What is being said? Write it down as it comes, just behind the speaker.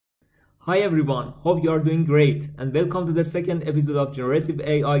Hi everyone, hope you are doing great and welcome to the second episode of Generative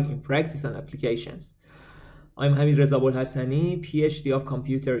AI in Practice and Applications. I'm Hamid Reza Hassani, PhD of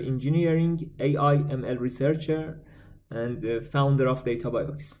Computer Engineering, AI ML researcher and founder of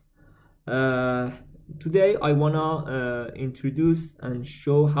DataBiox. Today I wanna introduce and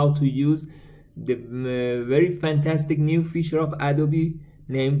show how to use the very fantastic new feature of Adobe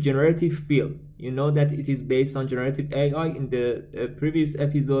named Generative Fill. You know that it is based on Generative AI. In the previous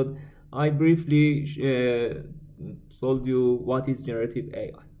episode I briefly told you what is generative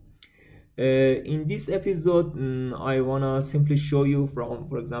AI. In this episode, I wanna simply show you from,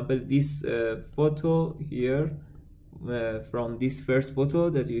 for example, this photo here, from this first photo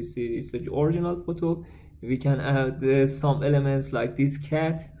that you see, it's the original photo. We can add some elements like this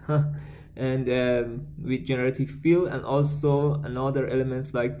cat, and with generative fill, and also another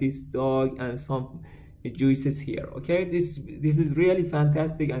elements like this dog and some juices here. Okay, this is really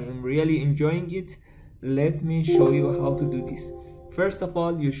fantastic. I am really enjoying it. Let me show you how to do this. First of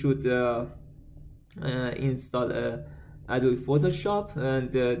all, you should install Adobe Photoshop,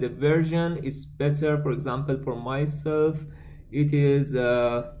 and the version is better. For example, for myself it is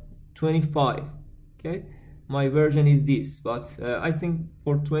 25. Okay, my version is this, but I think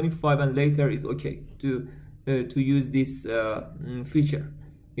for 25 and later is okay to use this feature.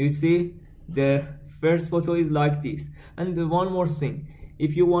 You see, the first photo is like this. And one more thing,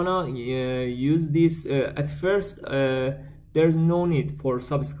 if you wanna use this at first, there's no need for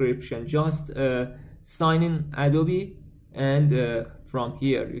subscription. Just sign in Adobe, and from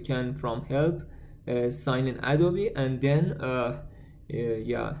here you can, from help, sign in Adobe, and then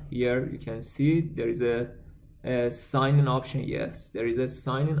yeah, here you can see there is a sign in option. Yes, there is a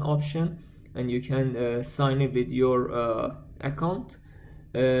sign in option, and you can sign in with your account.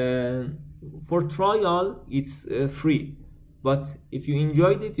 For trial it's free, but if you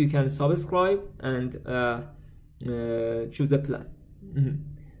enjoyed it you can subscribe and choose a plan.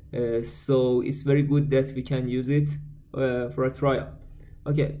 So it's very good that we can use it for a trial.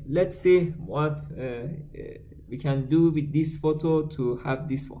 Okay, let's see what we can do with this photo to have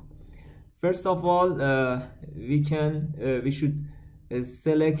this one. First of all, we should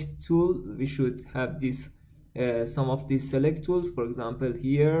select tool. We should have this some of these select tools. For example,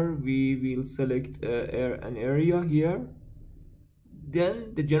 here we will select an area here,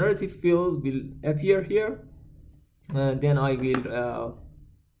 then the generative fill will appear here, then I will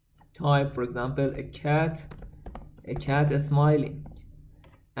type, for example, a cat smiling,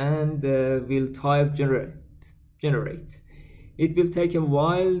 and we'll type generate. It will take a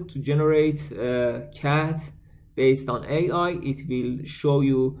while to generate cat based on AI. It will show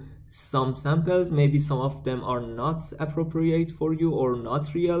you some samples. Maybe some of them are not appropriate for you or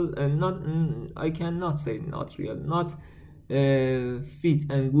not real, and I cannot say not real, not fit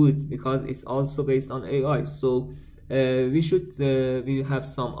and good, because it's also based on AI. So we have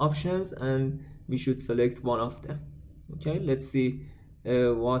some options and we should select one of them. Okay, let's see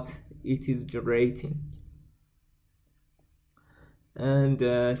what it is generating.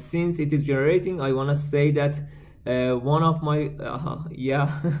 And since it is generating, I want to say that one of my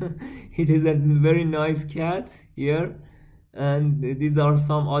yeah it is a very nice cat here, and these are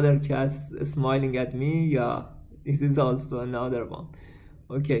some other cats smiling at me. Yeah, this is also another one.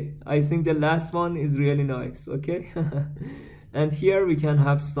 Okay, I think the last one is really nice. Okay. And here we can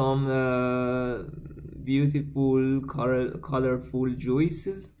have some beautiful colorful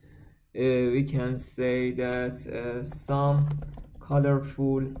juices. We can say that some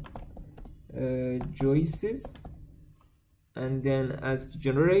colorful juices. And then as to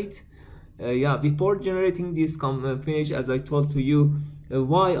generate, yeah, before generating this finish, as I told to you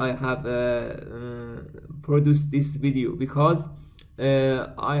why I have produced this video, because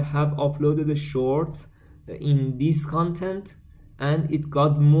I have uploaded a short in this content and it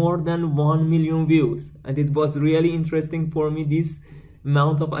got more than 1 million views, and it was really interesting for me, this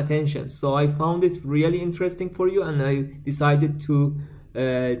amount of attention. So I found it really interesting for you, and I decided to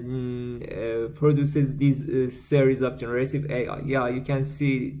produces this series of generative AI. Yeah, you can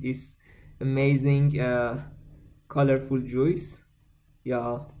see this amazing colorful juice.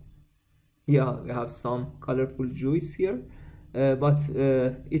 Yeah, we have some colorful juice here, but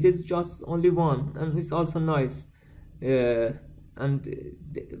it is just only one, and it's also nice. And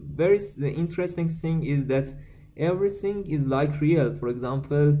the interesting thing is that everything is like real. For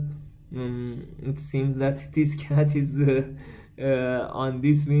example, it seems that this cat is on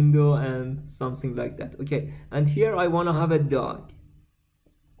this window and something like that. Okay, and here I want to have a dog.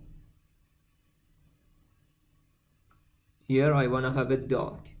 Here I want to have a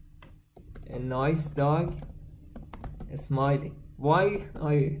dog, a nice dog, smiling. Why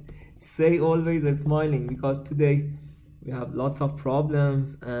I say always smiling, because today we have lots of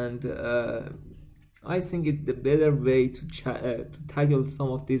problems, and I think it's the better way to tackle some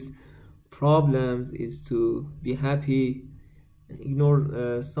of these problems is to be happy and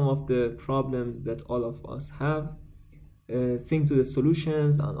ignore some of the problems that all of us have. Think to the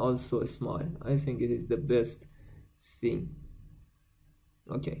solutions and also smile. I think it is the best thing.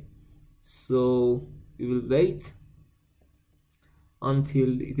 Okay, so we will wait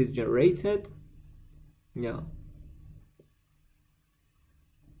until it is generated. Yeah.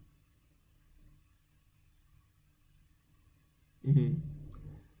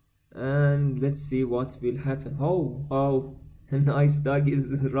 And let's see what will happen. Oh, a nice dog is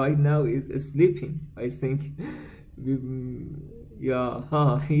right now is sleeping, I think.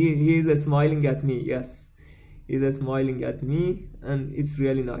 Yeah, he is smiling at me. Yes, he's smiling at me, and it's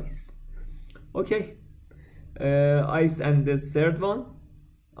really nice. Okay, and the third one,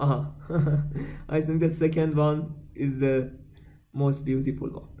 I think the second one is the most beautiful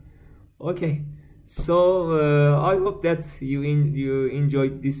one. Okay, so I hope that you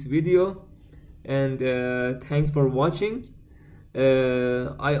enjoyed this video, and thanks for watching.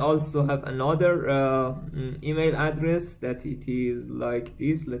 I also have another email address that it is like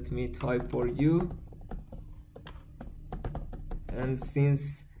this. Let me type for you. And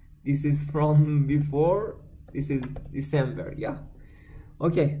since this is from before, this is December. Yeah.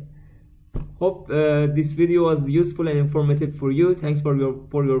 Okay. Hope this video was useful and informative for you. Thanks for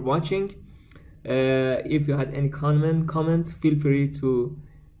your watching. If you had any comment, feel free to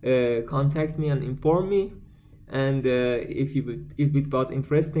contact me and inform me. And if it was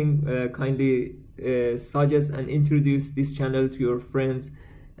interesting, kindly suggest and introduce this channel to your friends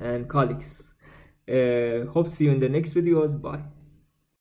and colleagues. Hope see you in the next videos. Bye.